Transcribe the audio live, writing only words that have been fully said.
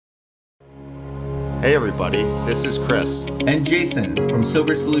Hey everybody, this is Chris. And Jason from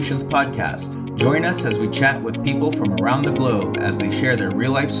Sober Solutions Podcast. Join us as we chat with people from around the globe as they share their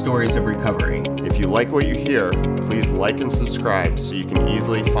real-life stories of recovery. If you like what you hear, please like and subscribe so you can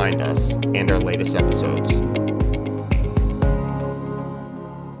easily find us and our latest episodes.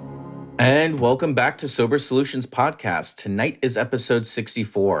 And welcome back to Sober Solutions Podcast. Tonight is episode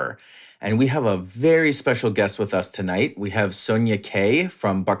 64. And we have a very special guest with us tonight. We have Sonia Kay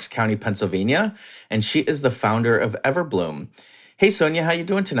from Bucks County, Pennsylvania, and she is the founder of Everbloom. Hey, Sonia, how you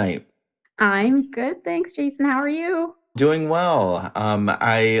doing tonight? I'm good, thanks, Jason. How are you? Doing well.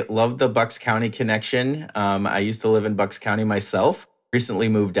 I love the Bucks County connection. I used to live in Bucks County myself, recently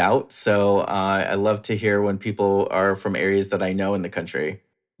moved out, so I love to hear when people are from areas that I know in the country.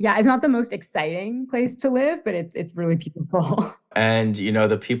 Yeah, it's not the most exciting place to live, but it's really beautiful. And, you know,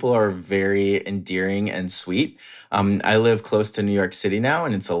 the people are very endearing and sweet. I live close to New York City now,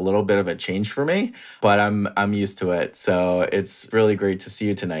 and it's a little bit of a change for me, but I'm used to it. So it's really great to see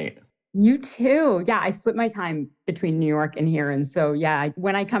you tonight. You too. Yeah, I split my time between New York and here. And so, yeah,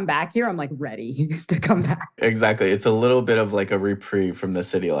 when I come back here, I'm like ready to come back. Exactly. It's a little bit of like a reprieve from the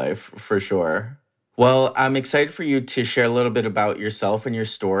city life, for sure. Well, I'm excited for you to share a little bit about yourself and your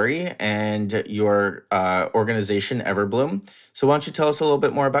story and your organization, Everbloom. So why don't you tell us a little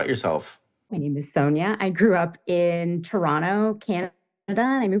bit more about yourself? My name is Sonia. I grew up in Toronto, Canada, and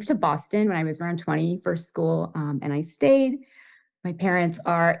I moved to Boston when I was around 20 for school, and I stayed. My parents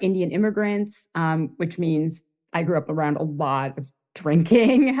are Indian immigrants, which means I grew up around a lot of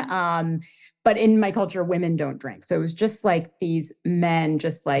drinking. But in my culture, women don't drink. So it was just like these men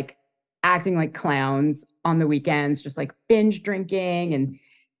just like acting like clowns on the weekends, just like binge drinking and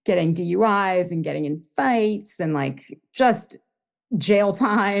getting DUIs and getting in fights and like just jail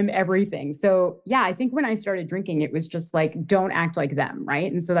time, everything. So yeah, I think when I started drinking, it was just like, don't act like them,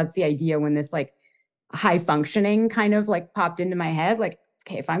 right? And so that's the idea when this like high functioning kind of like popped into my head, like,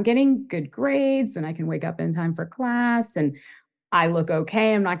 okay, if I'm getting good grades and I can wake up in time for class and I look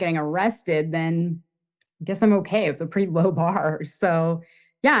okay, I'm not getting arrested, then I guess I'm okay. It was a pretty low bar. So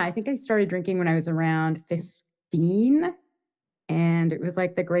yeah, I think I started drinking when I was around 15. And it was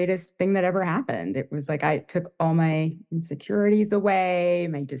like the greatest thing that ever happened. It was like I took all my insecurities away,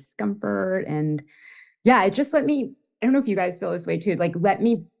 my discomfort. And yeah, it just let me, I don't know if you guys feel this way too, like let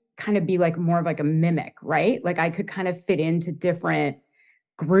me kind of be like more of like a mimic, right? Like I could kind of fit into different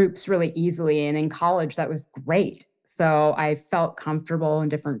groups really easily. And in college, that was great. So I felt comfortable in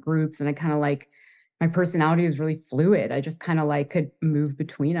different groups and I kind of like, my personality was really fluid. I just kind of like could move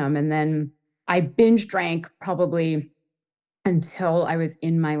between them. And then I binge drank probably until I was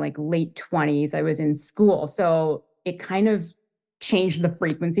in my like late 20s. I was in school. So it kind of changed the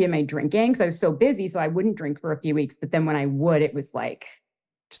frequency of my drinking because I was so busy. So I wouldn't drink for a few weeks. But then when I would, it was like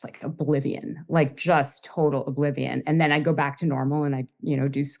just like oblivion, like just total oblivion. And then I go back to normal and I,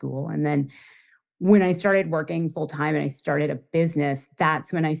 do school. And then when I started working full time and I started a business,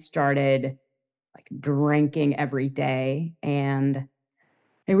 that's when I started like drinking every day. And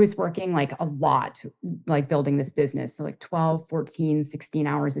I was working like a lot, like building this business. So like 12, 14, 16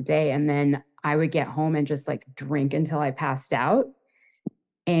 hours a day. And then I would get home and just like drink until I passed out.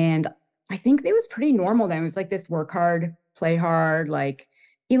 And I think it was pretty normal then. It was like this work hard, play hard, like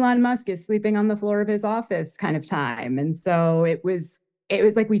Elon Musk is sleeping on the floor of his office kind of time. And so it was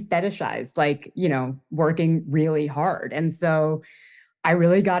like we fetishized like, working really hard. And so I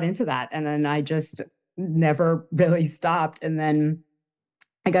really got into that. And then I just never really stopped. And then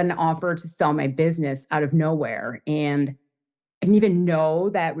I got an offer to sell my business out of nowhere. And I didn't even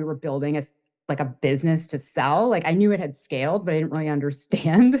know that we were building like a business to sell. Like I knew it had scaled, but I didn't really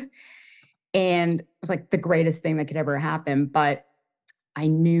understand. And it was like the greatest thing that could ever happen. But I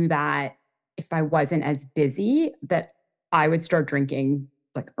knew that if I wasn't as busy, that I would start drinking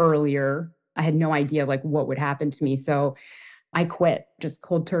like earlier. I had no idea like what would happen to me. So I quit just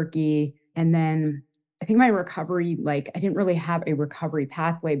cold turkey. And then I think my recovery, like I didn't really have a recovery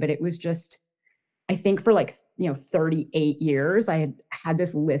pathway, but it was just, I think for like, 38 years, I had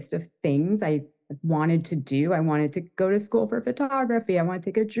this list of things I wanted to do. I wanted to go to school for photography. I wanted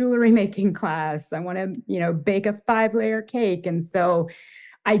to take a jewelry making class. I want to, bake a 5-layer cake. And so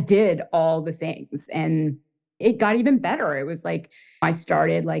I did all the things and it got even better. It was like, I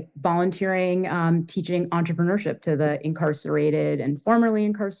started like volunteering, teaching entrepreneurship to the incarcerated and formerly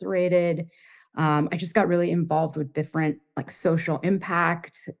incarcerated. I just got really involved with different like social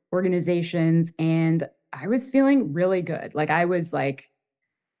impact organizations and I was feeling really good. Like I was like,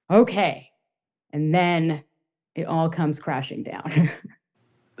 okay. And then it all comes crashing down.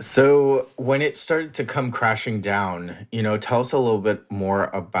 So when it started to come crashing down, tell us a little bit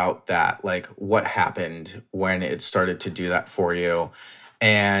more about that. Like what happened when it started to do that for you?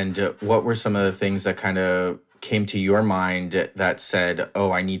 And what were some of the things that kind of came to your mind that said,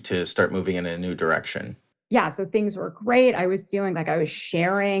 oh, I need to start moving in a new direction? Yeah, so things were great. I was feeling like I was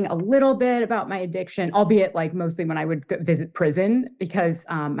sharing a little bit about my addiction, albeit like mostly when I would visit prison, because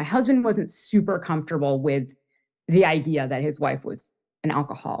my husband wasn't super comfortable with the idea that his wife was an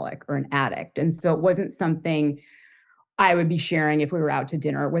alcoholic or an addict. And so it wasn't something I would be sharing if we were out to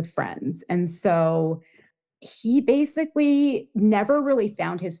dinner with friends. And so he basically never really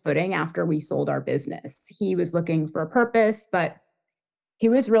found his footing after we sold our business. He was looking for a purpose, but he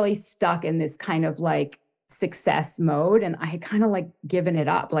was really stuck in this kind of like success mode. And I had kind of like given it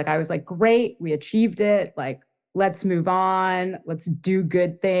up. Like I was like, great, we achieved it. Like, let's move on. Let's do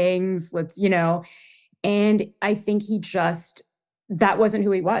good things. And I think that wasn't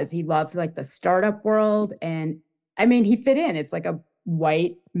who he was. He loved like the startup world. And I mean, he fit in. It's like a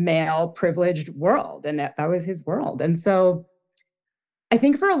white male privileged world. And that was his world. And so I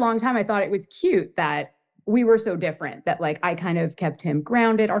think for a long time, I thought it was cute that we were so different, that like I kind of kept him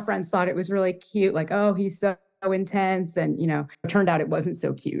grounded. Our friends thought it was really cute, like, oh, he's so intense. And, it turned out it wasn't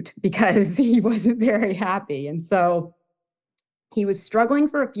so cute because he wasn't very happy. And so he was struggling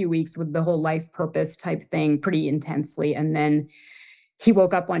for a few weeks with the whole life purpose type thing pretty intensely. And then he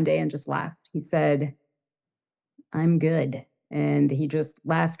woke up one day and just left. He said, I'm good. And he just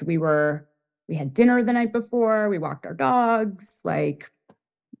left. We had dinner the night before. We walked our dogs, like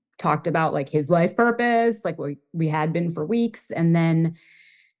talked about like his life purpose, like we had been for weeks. And then,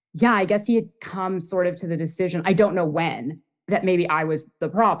 yeah, I guess he had come sort of to the decision, I don't know when, that maybe I was the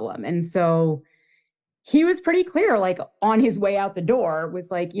problem. And so he was pretty clear, like on his way out the door, was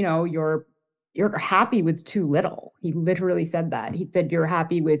like, you're happy with too little. He literally said that. He said, you're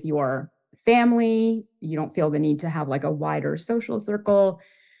happy with your family. You don't feel the need to have like a wider social circle.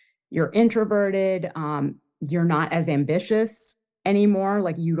 You're introverted. You're not as ambitious anymore.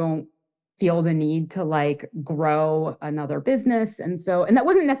 Like you don't feel the need to like grow another business. And that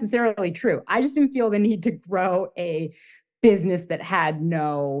wasn't necessarily true. I just didn't feel the need to grow a business that had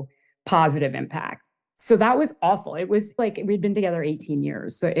no positive impact. So that was awful. It was like we'd been together 18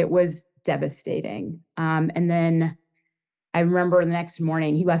 years. So it was devastating. And then I remember the next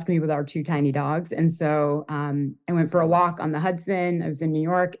morning, he left me with our two tiny dogs. And so I went for a walk on the Hudson. I was in New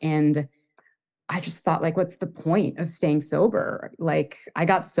York, and I just thought, like, what's the point of staying sober? Like, I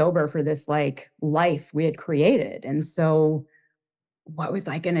got sober for this like life we had created. And so what was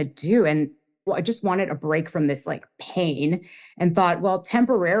I going to do? And well, I just wanted a break from this like pain, and thought, well,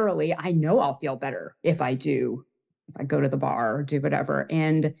 temporarily, I know I'll feel better if I go to the bar or do whatever.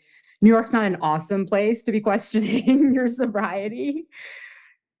 And New York's not an awesome place to be questioning your sobriety.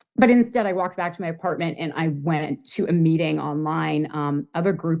 But instead, I walked back to my apartment and I went to a meeting online of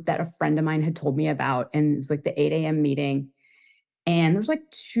a group that a friend of mine had told me about. And it was like the 8 a.m. meeting. And there's like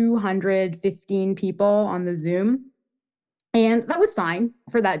 215 people on the Zoom. And that was fine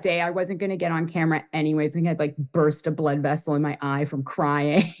for that day. I wasn't going to get on camera anyways. I think I'd like burst a blood vessel in my eye from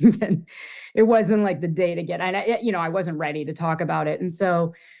crying. And it wasn't like the day to get, and I wasn't ready to talk about it. And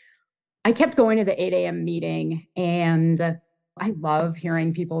so I kept going to the 8 a.m. meeting, and I love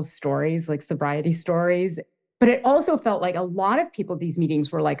hearing people's stories, like sobriety stories. But it also felt like a lot of people at these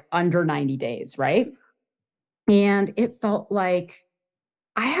meetings were like under 90 days, right? And it felt like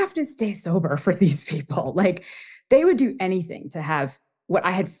I have to stay sober for these people. Like they would do anything to have what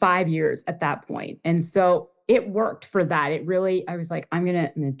I had 5 years at that point. And so it worked for that. It really, I was like, I'm gonna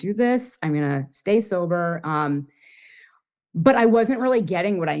do this. I'm gonna stay sober. But I wasn't really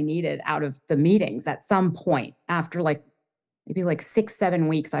getting what I needed out of the meetings. At some point after like maybe like 6, 7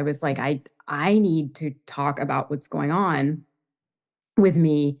 weeks, I was like, I need to talk about what's going on with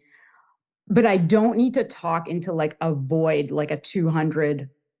me, but I don't need to talk into like a void, like a 200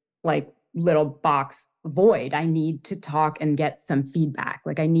 like little box void. I need to talk and get some feedback.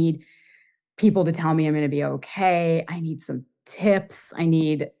 Like I need people to tell me I'm going to be okay. I need some tips. I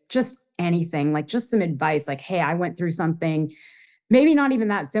need just anything, like just some advice, like, hey, I went through something, maybe not even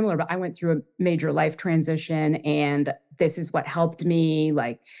that similar, but I went through a major life transition and this is what helped me.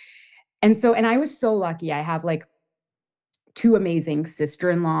 And I was so lucky. I have like two amazing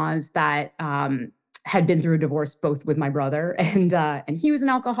sister-in-laws that had been through a divorce, both with my brother, and he was an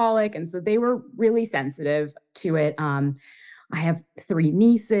alcoholic, and so they were really sensitive to it. I have three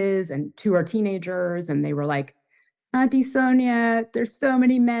nieces, and two are teenagers, and they were like, Auntie Sonia, there's so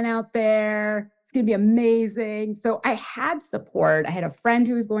many men out there. It's going to be amazing. So I had support. I had a friend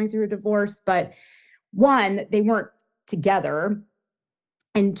who was going through a divorce, but one, they weren't together.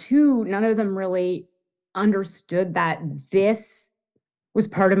 And two, none of them really understood that this was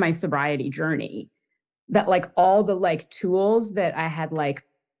part of my sobriety journey. That like all the like tools that I had like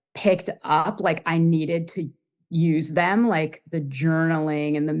picked up, like I needed to use them, like the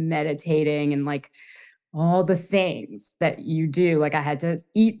journaling and the meditating and like all the things that you do. Like I had to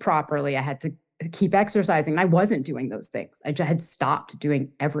eat properly. I had to keep exercising. I wasn't doing those things. I just had stopped doing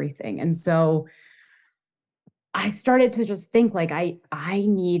everything. And so I started to just think like I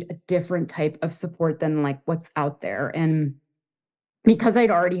need a different type of support than like what's out there. And because I'd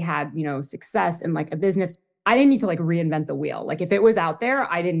already had, success in like a business, I didn't need to like reinvent the wheel. Like if it was out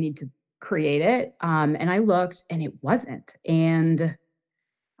there, I didn't need to create it. And I looked and it wasn't. And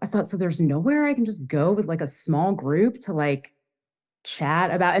I thought, so there's nowhere I can just go with like a small group to like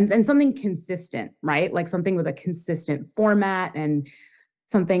chat about and something consistent, right? Like something with a consistent format and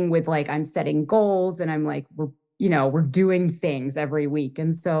something with like I'm setting goals and I'm like, we're doing things every week.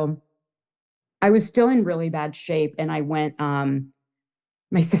 And so I was still in really bad shape. And I went,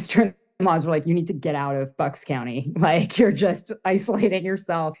 my sister-in-laws were like, you need to get out of Bucks County. Like you're just isolating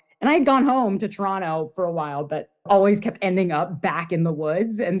yourself. And I had gone home to Toronto for a while, but always kept ending up back in the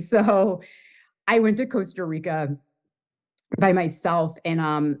woods. And so I went to Costa Rica by myself.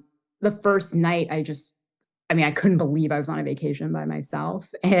 And the first night I couldn't believe I was on a vacation by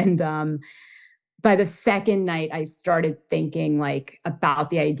myself. And by the second night, I started thinking like about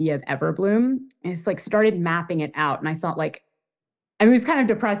the idea of Everbloom. And it's like started mapping it out. And I thought like, it was kind of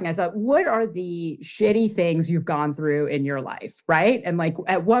depressing. I thought, what are the shitty things you've gone through in your life, right? And like,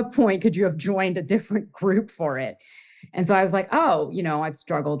 at what point could you have joined a different group for it? And so I was like, oh, I've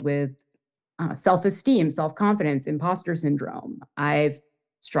struggled with self-esteem, self-confidence, imposter syndrome. I've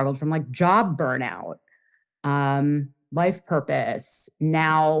struggled from like job burnout, life purpose,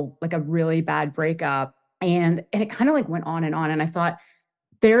 now like a really bad breakup. And it kind of like went on and on. And I thought,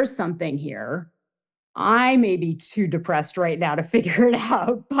 there's something here. I may be too depressed right now to figure it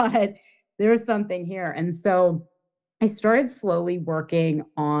out, but there's something here. And so I started slowly working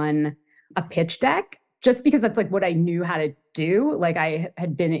on a pitch deck just because that's like what I knew how to do. Like I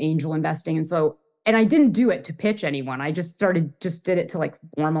had been angel investing. And I didn't do it to pitch anyone. I just did it to like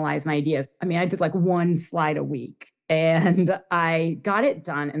formalize my ideas. I mean, I did like one slide a week and I got it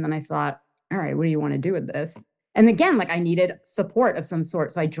done. And then I thought, all right, what do you want to do with this? And again, like I needed support of some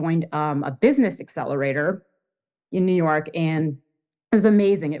sort. So I joined a business accelerator in New York and it was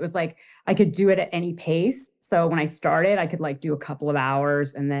amazing. It was like I could do it at any pace. So when I started, I could like do a couple of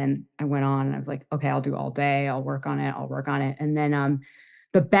hours and then I went on and I was like, okay, I'll do all day. I'll work on it. And then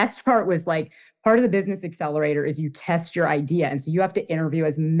the best part was like part of the business accelerator is you test your idea. And so you have to interview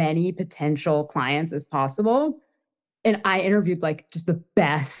as many potential clients as possible. And I interviewed like just the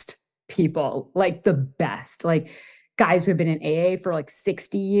best people, like the best, like guys who have been in AA for like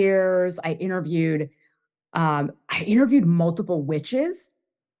 60 years. I interviewed multiple witches.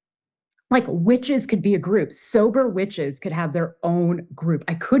 Like witches could be a group. Sober witches could have their own group.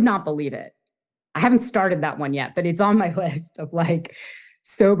 I could not believe it. I haven't started that one yet, but it's on my list of like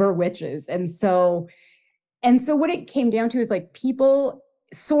sober witches. And so what it came down to is like people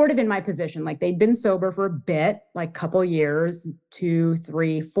sort of in my position, like they'd been sober for a bit, like couple years, 2,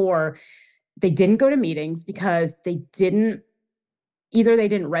 3, 4. They didn't go to meetings because they didn't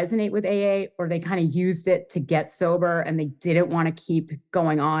resonate with AA or they kind of used it to get sober and they didn't want to keep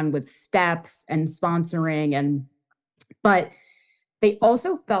going on with steps and sponsoring. But they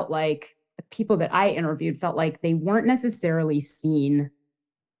also felt like the people that I interviewed felt like they weren't necessarily seen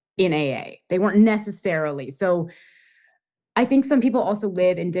in AA. They weren't necessarily. So I think some people also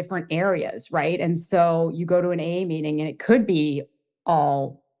live in different areas, right? And so you go to an AA meeting and it could be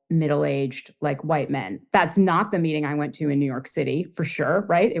all middle-aged, like white men. That's not the meeting I went to in New York City for sure,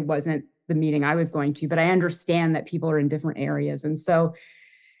 right? It wasn't the meeting I was going to, but I understand that people are in different areas.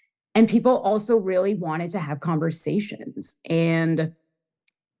 And people also really wanted to have conversations and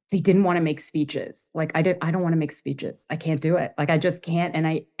they didn't want to make speeches. Like I don't want to make speeches. I can't do it. Like I just can't. And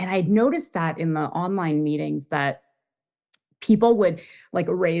I noticed that in the online meetings that people would like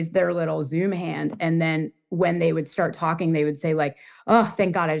raise their little Zoom hand. And then when they would start talking, they would say like, oh,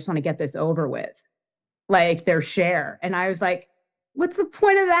 thank God, I just want to get this over with. Like their share. And I was like, what's the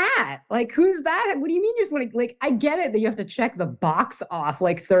point of that? Like, who's that? What do you mean you just want to, like, I get it that you have to check the box off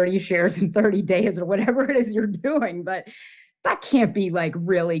like 30 shares in 30 days or whatever it is you're doing, but that can't be like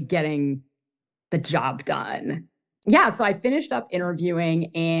really getting the job done. Yeah. So I finished up interviewing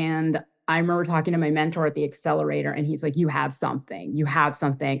and I remember talking to my mentor at the accelerator and he's like, you have something.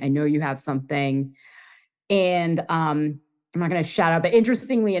 I know you have something. And I'm not going to shout out, but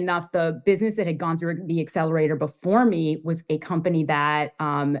interestingly enough, the business that had gone through the accelerator before me was a company that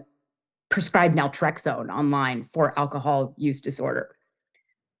prescribed naltrexone online for alcohol use disorder.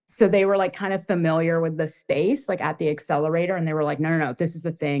 So they were like kind of familiar with the space, like at the accelerator. And they were like, no, this is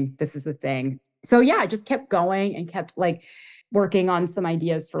the thing. This is the thing. So yeah, I just kept going and kept like working on some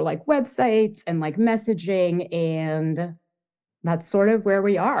ideas for like websites and like messaging. And that's sort of where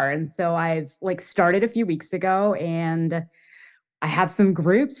we are. And so I've like started a few weeks ago and I have some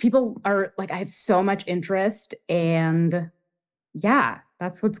groups. People are like, I have so much interest. And yeah,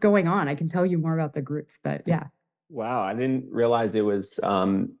 that's what's going on. I can tell you more about the groups, but yeah. Wow, I didn't realize it was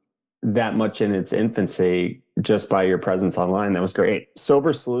that much in its infancy just by your presence online. That was great.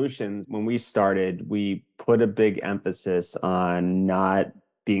 Sober Solutions, when we started, we put a big emphasis on not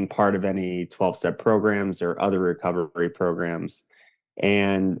being part of any 12-step programs or other recovery programs.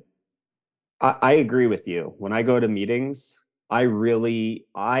 And I agree with you. When I go to meetings, I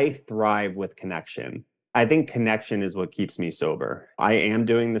thrive with connection. I think connection is what keeps me sober. I am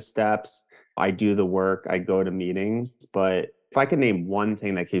doing the steps. I do the work. I go to meetings. But if I could name one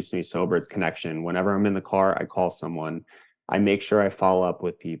thing that keeps me sober, it's connection. Whenever I'm in the car, I call someone. I make sure I follow up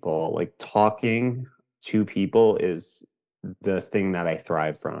with people. Like talking to people is the thing that I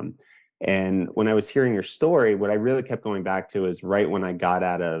thrive from. And when I was hearing your story, what I really kept going back to is right when I got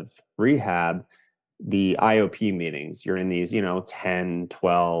out of rehab, the IOP meetings. You're in these, 10,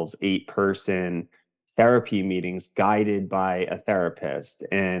 12, 8-person therapy meetings guided by a therapist.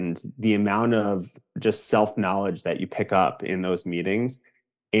 And the amount of just self-knowledge that you pick up in those meetings,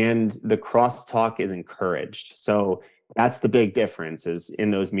 and the crosstalk is encouraged. So that's the big difference is in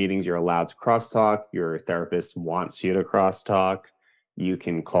those meetings, you're allowed to crosstalk. Your therapist wants you to crosstalk. You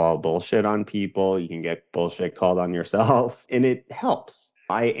can call bullshit on people. You can get bullshit called on yourself, and it helps.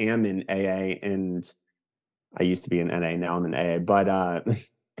 I am in AA, and I used to be in NA, now I'm in AA, but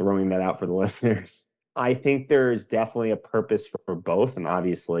throwing that out for the listeners. I think there's definitely a purpose for both, and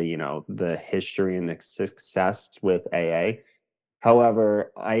obviously, the history and the success with AA.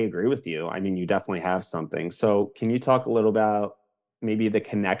 However, I agree with you. I mean, you definitely have something. So can you talk a little about maybe the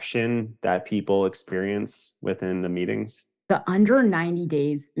connection that people experience within the meetings? The under 90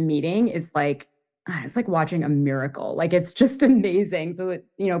 days meeting is like, it's like watching a miracle. Like, it's just amazing. So,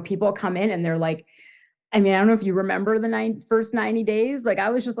 people come in and they're like, I mean, I don't know if you remember the first 90 days. Like, I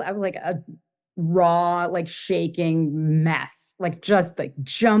was like a raw, like shaking mess, like just like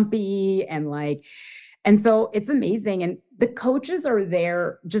jumpy and so it's amazing. And the coaches are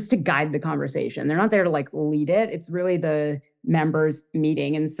there just to guide the conversation. They're not there to like lead it. It's really the members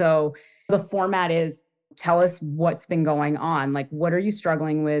meeting. And so the format is tell us what's been going on. Like, what are you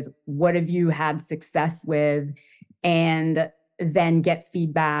struggling with? What have you had success with? And then get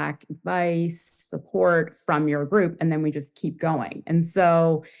feedback, advice, support from your group. And then we just keep going. And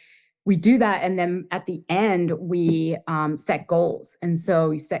so we do that. And then at the end, we set goals. And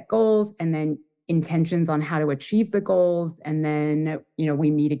so you set goals and then intentions on how to achieve the goals. And then, we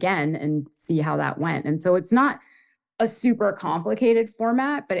meet again and see how that went. And so it's not a super complicated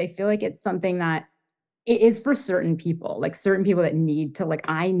format, but I feel like it's something that it is for certain people, like certain people that need to, like,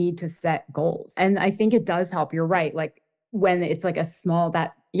 I need to set goals. And I think it does help. You're right. Like when it's like a small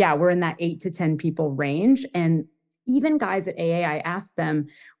we're in that 8 to 10 people range. And even guys at AA, I asked them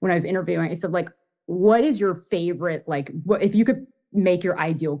when I was interviewing, I said, like, what is your favorite, like, what, if you could make your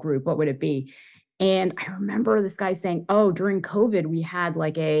ideal group, what would it be? And I remember this guy saying, oh, during COVID, we had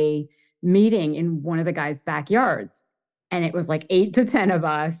like a meeting in one of the guys' backyards. And it was like 8 to 10 of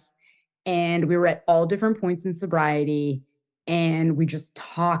us. And we were at all different points in sobriety. And we just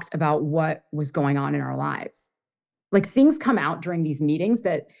talked about what was going on in our lives. Like, things come out during these meetings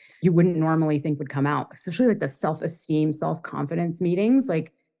that you wouldn't normally think would come out, especially like the self-esteem, self-confidence meetings.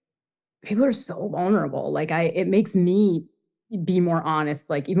 Like, people are so vulnerable. Like, it makes me be more honest.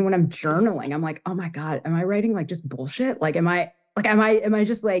 Like, even when I'm journaling, I'm like, oh my God, am I writing like just bullshit? Like, am I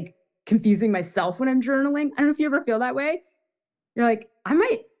just like confusing myself when I'm journaling? I don't know if you ever feel that way. You're like,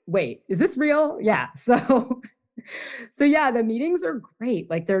 wait, is this real? Yeah. So yeah, the meetings are great.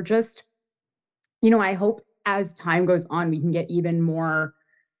 Like, they're just, I hope as time goes on, we can get even more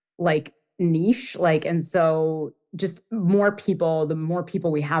like niche, like, and so just more people, the more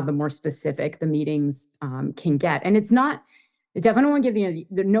people we have, the more specific the meetings can get. And it definitely won't give you,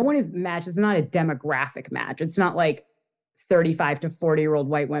 no one is matched. It's not a demographic match. It's not like 35 to 40-year-old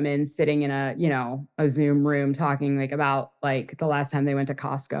white women sitting in a Zoom room talking like about like the last time they went to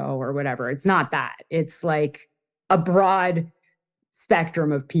Costco or whatever. It's not that. It's like a broad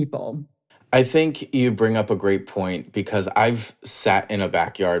spectrum of people. I think you bring up a great point because I've sat in a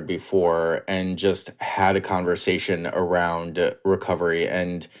backyard before and just had a conversation around recovery.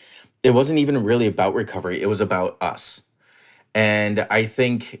 And it wasn't even really about recovery, it was about us. And I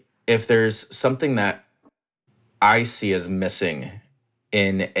think if there's something that I see as missing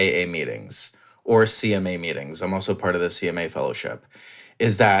in AA meetings or CMA meetings, I'm also part of the CMA fellowship,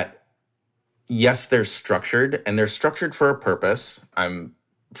 is that yes, they're structured and they're structured for a purpose. I'm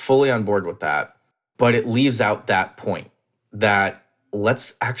fully on board with that. But it leaves out that point that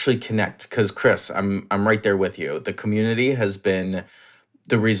let's actually connect. Because Chris, I'm right there with you. The community has been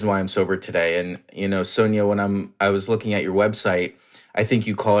the reason why I'm sober today. And Sonia, when I was looking at your website, I think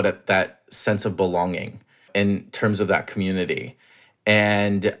you call it that sense of belonging in terms of that community.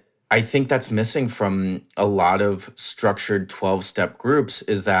 And I think that's missing from a lot of structured 12-step groups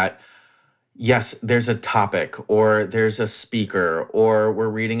is that yes, there's a topic or there's a speaker or we're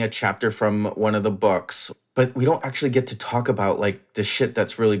reading a chapter from one of the books, but we don't actually get to talk about like the shit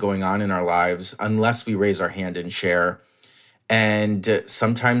that's really going on in our lives unless we raise our hand and share. And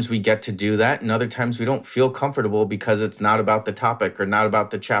sometimes we get to do that, and other times we don't feel comfortable because it's not about the topic or not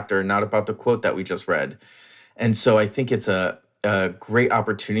about the chapter, or not about the quote that we just read. And so I think it's a great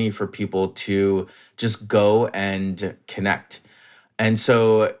opportunity for people to just go and connect. And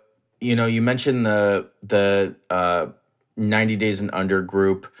so, you mentioned the 90 days and under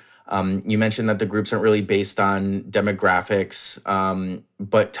group. You mentioned that the groups aren't really based on demographics,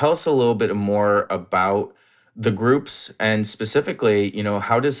 but tell us a little bit more about the groups and specifically,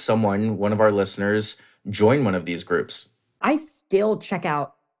 how does one of our listeners, join one of these groups? I still check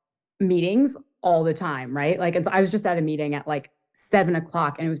out meetings all the time, right? Like I was just at a meeting at like 7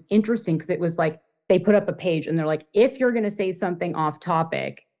 o'clock, and it was interesting because it was like they put up a page and they're like, if you're going to say something off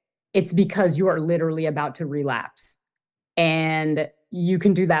topic, it's because you are literally about to relapse. And you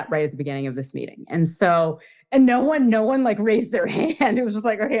can do that right at the beginning of this meeting. And so, and no one like raised their hand. It was just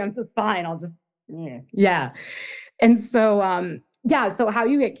like, okay, I'm just fine. I'll just, yeah. And so, so how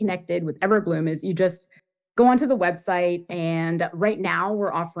you get connected with Everbloom is you just go onto the website, and right now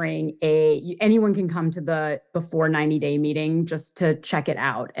we're offering anyone can come to the before 90-day meeting just to check it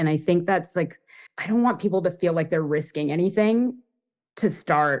out. And I think that's like, I don't want people to feel like they're risking anything to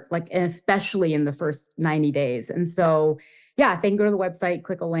start, like, and especially in the first 90 days. And so, they can go to the website,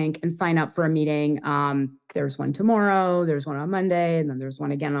 click a link, and sign up for a meeting. There's one tomorrow, there's one on Monday, and then there's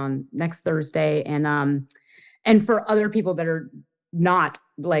one again on next Thursday. And for other people that are not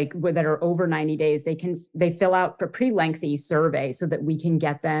like that are over 90 days, they fill out a pretty lengthy survey so that we can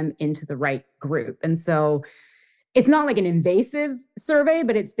get them into the right group. And so it's not like an invasive survey,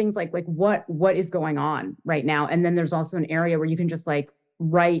 but it's things like what is going on right now. And then there's also an area where you can just like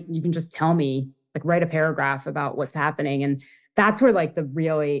you can just tell me, like write a paragraph about what's happening. And that's where like the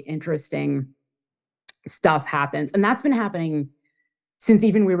really interesting stuff happens. And that's been happening since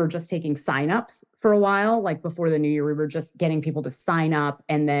even we were just taking signups for a while, like before the new year, we were just getting people to sign up,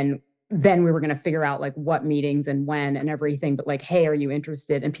 and then we were going to figure out like what meetings and when and everything. But like, hey, are you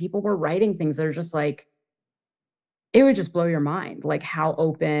interested? And people were writing things that are just like, it would just blow your mind, like how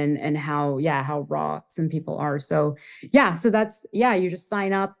open and how raw some people are. So that's, you just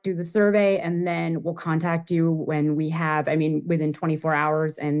sign up, do the survey, and then we'll contact you when we have, within 24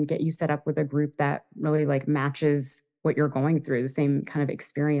 hours, and get you set up with a group that really like matches what you're going through, the same kind of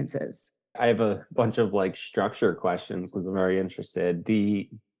experiences. I have a bunch of like structure questions because I'm very interested. The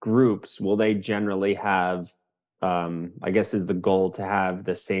groups, will they generally have, I guess is the goal to have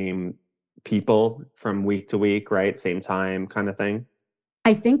the same people from week to week, right? Same time kind of thing?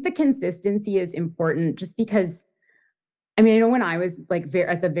 I think the consistency is important just because, I know when I was like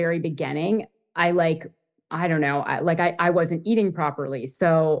at the very beginning, I don't know, I wasn't eating properly.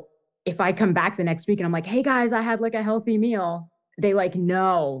 So if I come back the next week and I'm like, hey guys, I had like a healthy meal, they like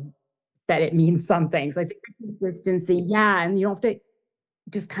know that it means something. So I think consistency, and you don't have to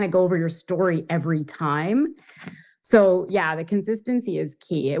just kind of go over your story every time. So the consistency is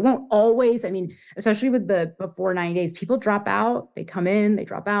key. It won't always, especially with the before 90 days, people drop out, they come in, they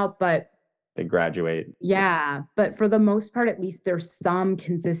drop out, but they graduate. Yeah. But for the most part, at least there's some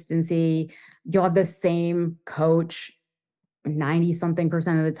consistency. You'll have the same coach 90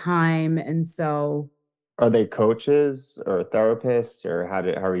 something% of the time. And so. Are they coaches or therapists, or how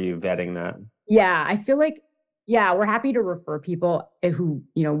are you vetting that? Yeah, I feel like, we're happy to refer people who,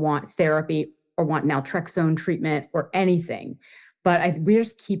 want therapy or want naltrexone treatment or anything. But we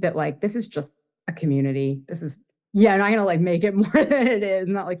just keep it like, this is just a community. This is, I'm not going to like make it more than it is.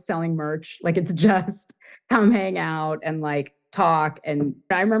 I'm not like selling merch. Like it's just come hang out and like talk. And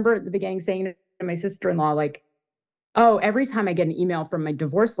I remember at the beginning saying to my sister-in-law, like, Oh, every time I get an email from my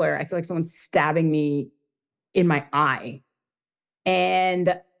divorce lawyer, I feel like someone's stabbing me in my eye.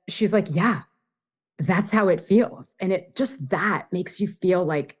 And she's like, yeah, that's how it feels. And it just that makes you feel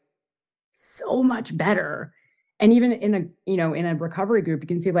like so much better. And even in a recovery group, you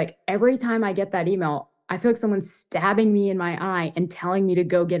can see like every time I get that email, I feel like someone's stabbing me in my eye and telling me to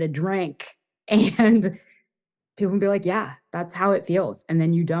go get a drink. And people can be like, yeah, that's how it feels. And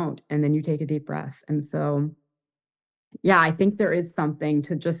then you don't. And then you take a deep breath. And so, yeah, I think there is something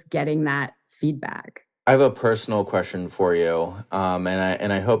to just getting that feedback. I have a personal question for you, and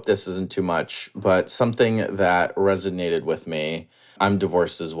I hope this isn't too much, but something that resonated with me. I'm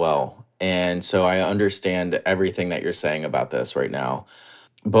divorced as well, and so I understand everything that you're saying about this right now.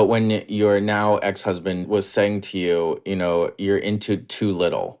 But when your now ex-husband was saying to you, you're into too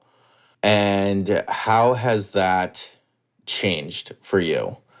little, and how has that changed for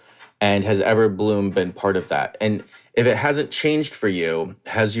you? And has Everbloom been part of that? And if it hasn't changed for you,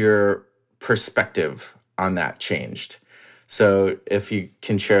 has your perspective on that changed? So if you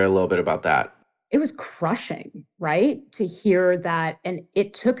can share a little bit about that. It was crushing, right? To hear that. And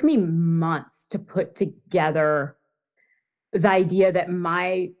it took me months to put together the idea that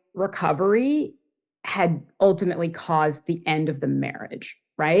my recovery had ultimately caused the end of the marriage,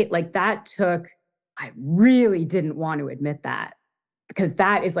 right? Like I really didn't want to admit that, because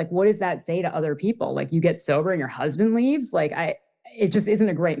that is like, what does that say to other people? Like, you get sober and your husband leaves? It just isn't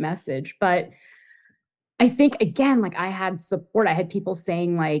a great message. But I think, again, like I had support. I had people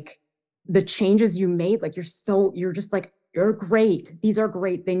saying like, the changes you made, like you're just like, you're great. These are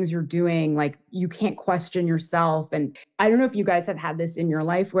great things you're doing. Like, you can't question yourself. And I don't know if you guys have had this in your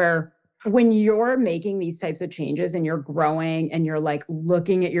life where when you're making these types of changes and you're growing and you're like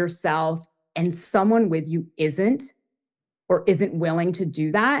looking at yourself and someone with you isn't willing to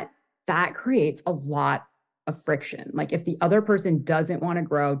do that, that creates a lot of friction. Like, if the other person doesn't want to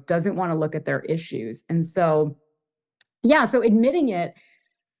grow, doesn't want to look at their issues. And so, yeah, so admitting it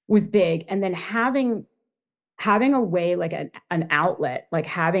was big. And then having a way, like an outlet, like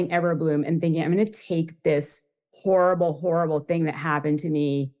having Everbloom and thinking, I'm going to take this horrible, horrible thing that happened to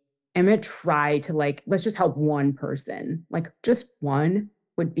me. I'm going to try to like, let's just help one person, like just one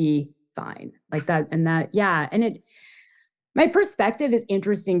would be fine, like that. And that, yeah. And my perspective is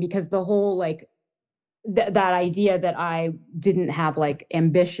interesting because the whole like that idea that I didn't have like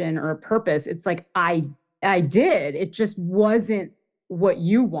ambition or a purpose, it's like I did. It just wasn't what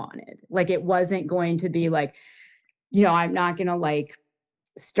you wanted. Like, it wasn't going to be like, I'm not going to like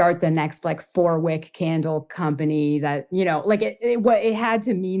start the next like 4-wick candle company that, like it had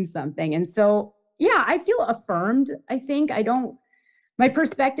to mean something. And so, yeah, I feel affirmed. I think my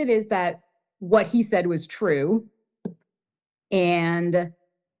perspective is that what he said was true, and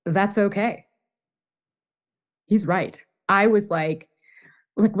that's okay. He's right. I was like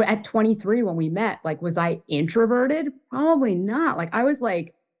at 23 when we met, like, was I introverted? Probably not. Like, I was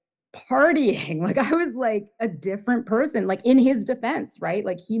like partying. Like, I was like a different person, like in his defense, right?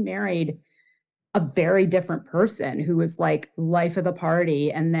 Like, he married a very different person who was like life of the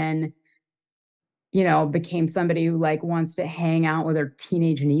party. And then, became somebody who like wants to hang out with her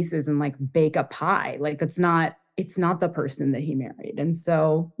teenage nieces and like bake a pie. Like, it's not the person that he married. And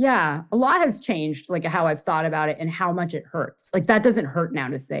so, yeah, a lot has changed, like how I've thought about it and how much it hurts. Like, that doesn't hurt now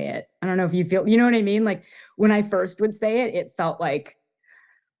to say it. I don't know if you feel, you know what I mean? Like, when I first would say it, it felt like,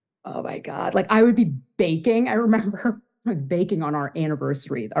 oh my God, like I would be baking. I remember I was baking on our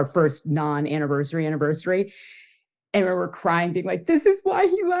anniversary, our first non-anniversary anniversary. And we were crying, being like, this is why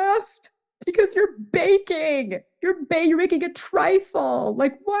he left. Because you're baking. You're making a trifle.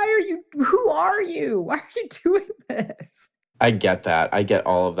 Like, who are you? Why are you doing this? I get that. I get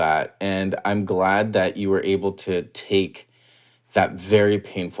all of that. And I'm glad that you were able to take that very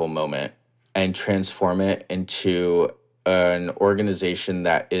painful moment and transform it into an organization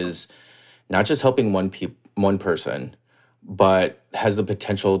that is not just helping one person, but has the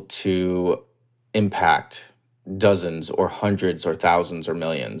potential to impact dozens or hundreds or thousands or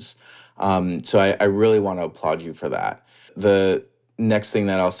millions. So I really want to applaud you for that. The next thing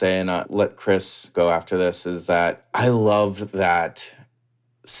that I'll say, and I'll let Chris go after this, is that I love that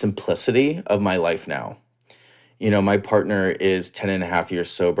simplicity of my life now. My partner is 10 and a half years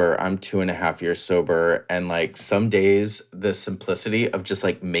sober. I'm 2.5 years sober. And like some days, the simplicity of just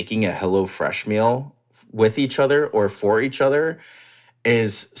like making a HelloFresh meal with each other or for each other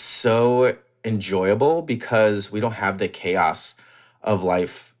is so enjoyable because we don't have the chaos of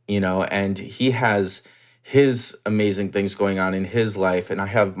life, and he has his amazing things going on in his life, and I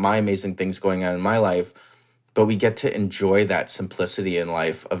have my amazing things going on in my life, but we get to enjoy that simplicity in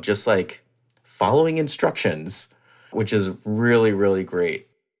life of just like following instructions, which is really, really great.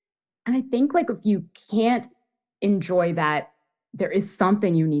 And I think like if you can't enjoy that, there is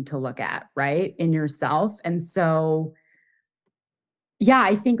something you need to look at, right, in yourself. And so, yeah,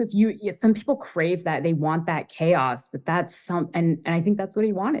 I think some people crave that, they want that chaos, but that's and I think that's what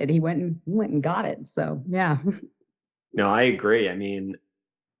he wanted. He went and got it. So, yeah. No, I agree. I mean,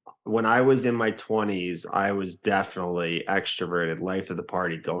 when I was in my 20s, I was definitely extroverted, life of the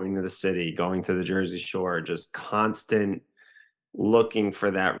party, going to the city, going to the Jersey Shore, just constant looking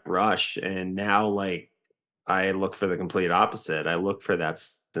for that rush. And now, like, I look for the complete opposite. I look for that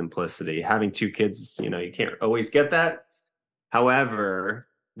simplicity. Having two kids, you can't always get that. However,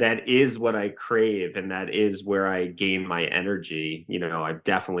 that is what I crave, and that is where I gain my energy. I've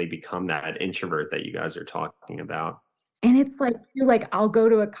definitely become that introvert that you guys are talking about. And it's like, I'll go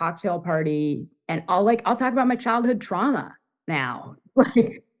to a cocktail party and I'll talk about my childhood trauma now.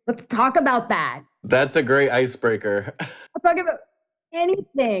 Like, let's talk about that. That's a great icebreaker. I'll talk about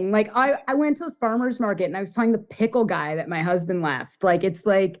anything. Like I went to the farmer's market and I was telling the pickle guy that my husband left. Like, it's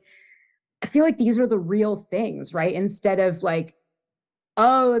like, I feel like these are the real things, right? Instead of like,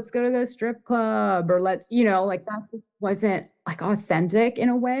 oh, let's go to the strip club, or let's, like that wasn't like authentic in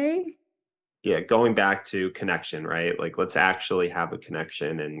a way. Yeah, going back to connection, right? Like, let's actually have a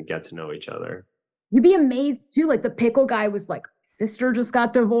connection and get to know each other. You'd be amazed too. Like the pickle guy was like, sister just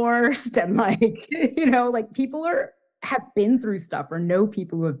got divorced, and like, like people have been through stuff or know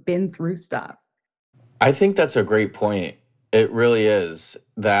people who have been through stuff. I think that's a great point. It really is,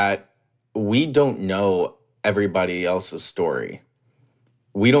 that we don't know everybody else's story.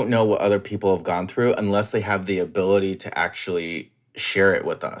 We don't know what other people have gone through unless they have the ability to actually share it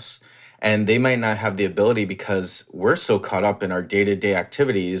with us. And they might not have the ability because we're so caught up in our day-to-day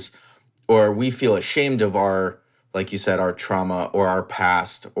activities, or we feel ashamed of our, like you said, our trauma or our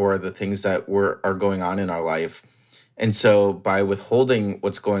past or the things that are going on in our life. And so by withholding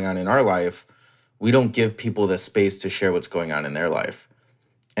what's going on in our life, we don't give people the space to share what's going on in their life.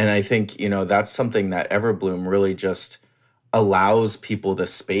 And I think, that's something that Everbloom really just allows people the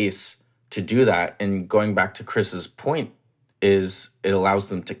space to do that. And going back to Chris's point, is it allows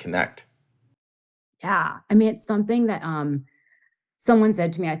them to connect. Yeah. I mean, it's something that someone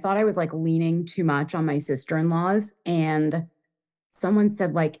said to me. I thought I was like leaning too much on my sister-in-laws. And someone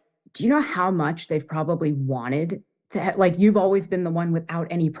said, like, do you know how much they've probably wanted to, like, you've always been the one without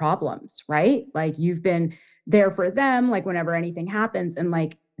any problems, right? Like, you've been there for them, like, whenever anything happens. And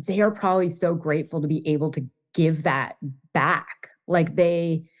like, they are probably so grateful to be able to give that back. Like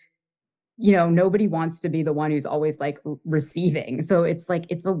nobody wants to be the one who's always like receiving. So it's like,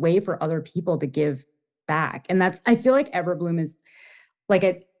 it's a way for other people to give back. And I feel like Everbloom is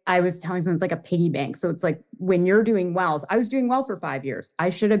like, I was telling someone, it's like a piggy bank. So it's like, when you're doing well, I was doing well for 5 years. I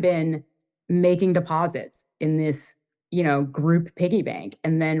should have been making deposits in this, group piggy bank.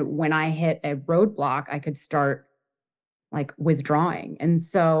 And then when I hit a roadblock, I could start like withdrawing. And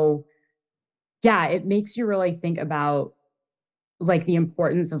so, yeah, it makes you really think about like the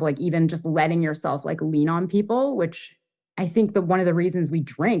importance of like even just letting yourself like lean on people, which I think one of the reasons we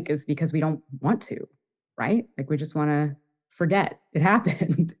drink is because we don't want to, right? Like, we just want to forget it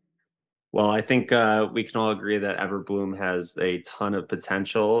happened. Well, I think we can all agree that Everbloom has a ton of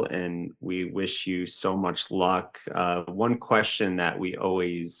potential, and we wish you so much luck. One question that we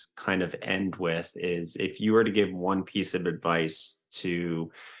always kind of end with is, if you were to give one piece of advice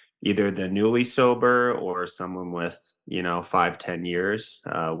to either the newly sober or someone with, 5-10 years,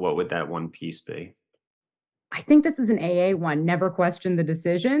 what would that one piece be? I think this is an AA one. Never question the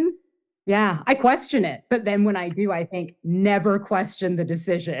decision. Yeah, I question it. But then when I do, I think never question the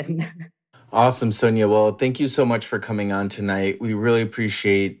decision. Awesome, Sonia. Well, thank you so much for coming on tonight. We really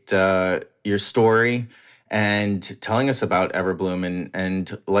appreciate your story and telling us about Everbloom.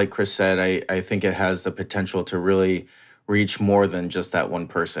 And like Chris said, I think it has the potential to really reach more than just that one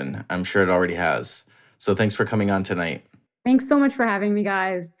person. I'm sure it already has. So thanks for coming on tonight. Thanks so much for having me,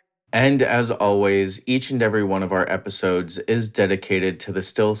 guys. And as always, each and every one of our episodes is dedicated to the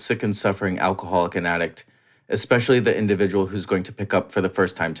still sick and suffering alcoholic and addict, especially the individual who's going to pick up for the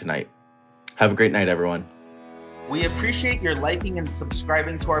first time tonight. Have a great night, everyone. We appreciate your liking and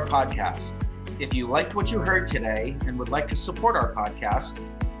subscribing to our podcast. If you liked what you heard today and would like to support our podcast,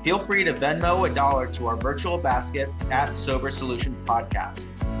 feel free to Venmo $1 to our virtual basket at Sober Solutions Podcast.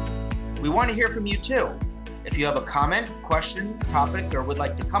 We want to hear from you too. If you have a comment, question, topic, or would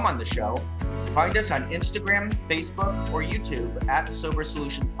like to come on the show, find us on Instagram, Facebook, or YouTube at Sober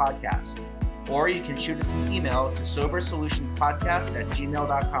Solutions Podcast. Or you can shoot us an email to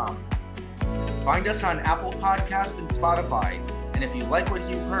sobersolutionspodcast@gmail.com. Find us on Apple Podcasts and Spotify. And if you like what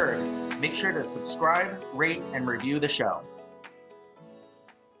you've heard, Make sure to subscribe, rate, and review the show.